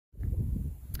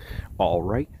All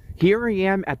right, here I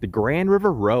am at the Grand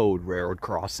River Road Railroad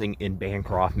crossing in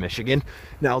Bancroft, Michigan.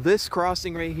 Now this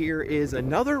crossing right here is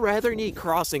another rather neat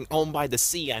crossing owned by the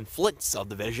CN Flint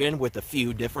subdivision, with a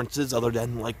few differences other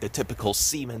than like the typical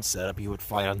Siemens setup you would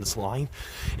find on this line.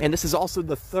 And this is also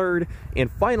the third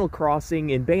and final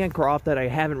crossing in Bancroft that I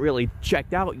haven't really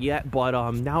checked out yet, but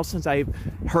now since I've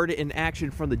heard it in action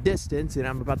from the distance and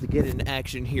I'm about to get in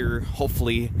action here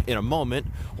hopefully in a moment,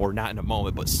 or not in a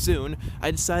moment but soon, I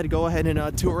decided to go ahead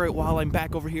and tour it while I'm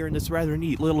back over here in this rather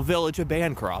neat little village of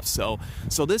Bancroft. So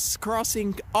this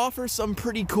crossing offers some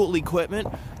pretty cool equipment,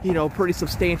 you know, pretty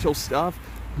substantial stuff.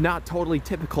 Not totally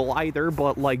typical either,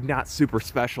 but like not super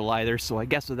special either. So I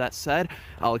guess with that said,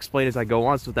 I'll explain as I go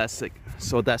on. So with that said,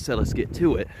 let's get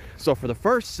to it. So for the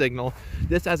first signal,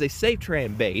 this has a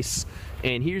SafeTran base,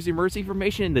 and here's the emergency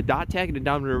information. The dot tag and the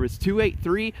number is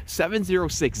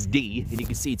 283706D, and you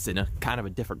can see it's in a kind of a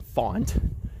different font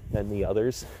than the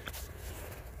others.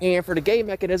 And for the gate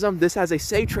mechanism, this has a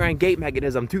SafeTran gate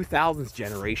mechanism 2000s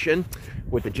generation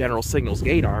with the General Signals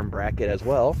gate arm bracket as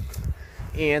well.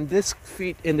 And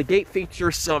the gate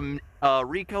features some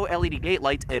Ricoh LED gate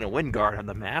lights and a wind guard on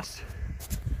the mast.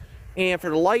 And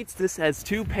for the lights, this has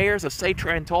two pairs of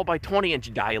SafeTran 12 by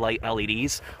 20-inch dialight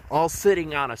LEDs, all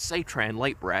sitting on a SafeTran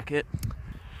light bracket.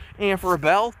 And for a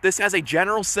bell, this has a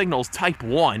General Signals Type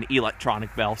 1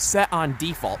 electronic bell set on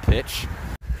default pitch.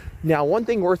 Now, one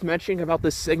thing worth mentioning about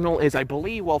this signal is I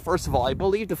believe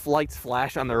the lights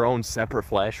flash on their own separate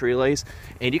flash relays,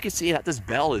 and you can see that this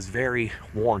bell is very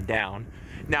worn down.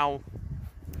 Now,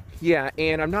 yeah,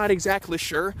 and I'm not exactly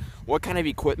sure what kind of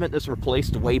equipment this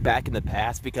replaced way back in the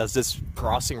past, because this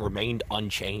crossing remained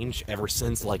unchanged ever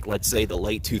since, like, let's say the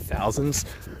late 2000s.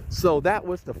 So that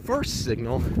was the first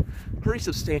signal. Pretty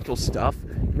substantial stuff.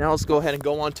 Now let's go ahead and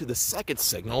go on to the second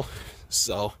signal.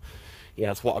 So yeah,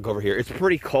 let's walk over here. It's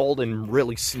pretty cold and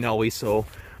really snowy, so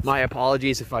my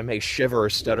apologies if I may shiver or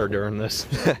stutter during this.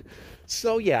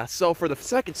 So yeah, so for the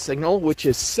second signal, which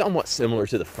is somewhat similar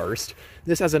to the first,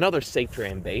 this has another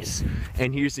SafeTran base,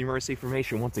 and here's the emergency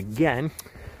information once again.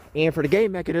 And for the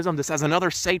gate mechanism, this has another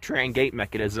SafeTran gate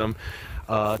mechanism,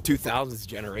 2000s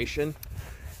generation.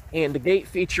 And the gate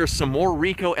features some more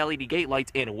Ricoh LED gate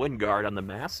lights and a wind guard on the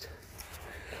mast.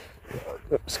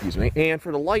 Excuse me. And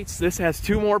for the lights, this has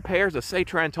two more pairs of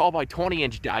SafeTran 12 by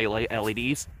 20-inch dialight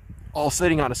LEDs, all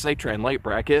sitting on a SafeTran light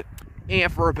bracket.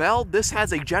 And for a bell, this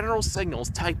has a General Signals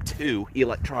Type 2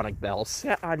 electronic bell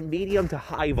set on medium to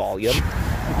high volume.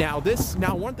 Now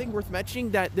one thing worth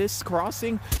mentioning, that this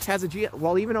crossing has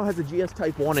even though it has a GS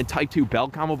Type 1 and Type 2 bell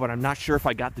combo, but I'm not sure if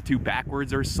I got the two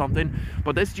backwards or something,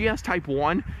 but this GS Type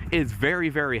 1 is very,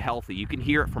 very healthy. You can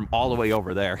hear it from all the way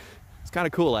over there. It's kind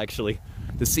of cool, actually,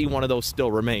 to see one of those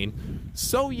still remain.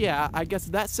 So yeah, I guess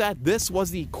that said, this was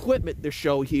the equipment to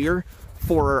show here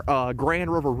for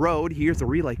Grand River Road. Here's the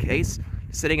relay case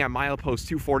sitting at milepost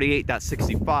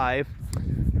 248.65.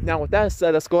 Now with that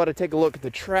said, let's go ahead and take a look at the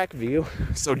track view.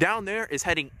 So down there is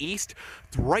heading east,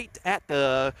 right at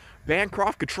the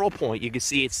Bancroft control point. You can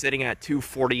see it's sitting at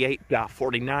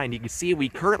 248.49. You can see we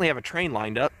currently have a train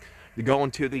lined up to go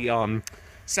into the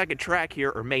second track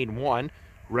here, or main one.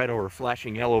 Red over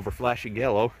flashing yellow over flashing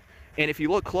yellow. And if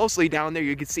you look closely down there,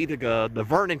 you can see the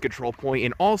Vernon control point,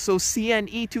 and also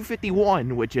CNE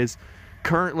 251, which is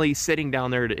currently sitting down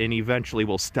there and eventually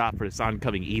will stop for this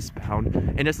oncoming eastbound.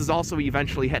 And this is also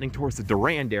eventually heading towards the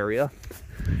Durand area.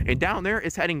 And down there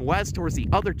is heading west towards the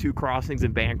other two crossings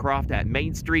in Bancroft at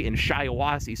Main Street and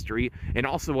Shiawassee Street, and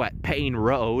also at Payne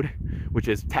Road, which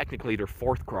is technically their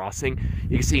fourth crossing.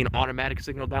 You can see an automatic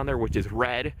signal down there, which is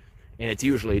red, and it's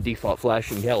usually a default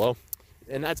flashing yellow.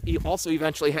 And that's also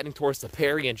eventually heading towards the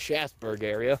Perry and Shasburg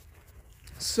area.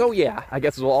 So yeah, I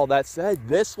guess with all that said,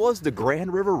 this was the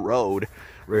Grand River Road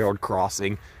Railroad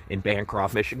crossing in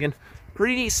Bancroft, Michigan.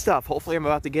 Pretty neat stuff. Hopefully I'm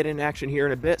about to get in action here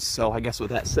in a bit. So I guess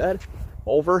with that said,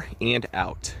 over and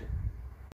out.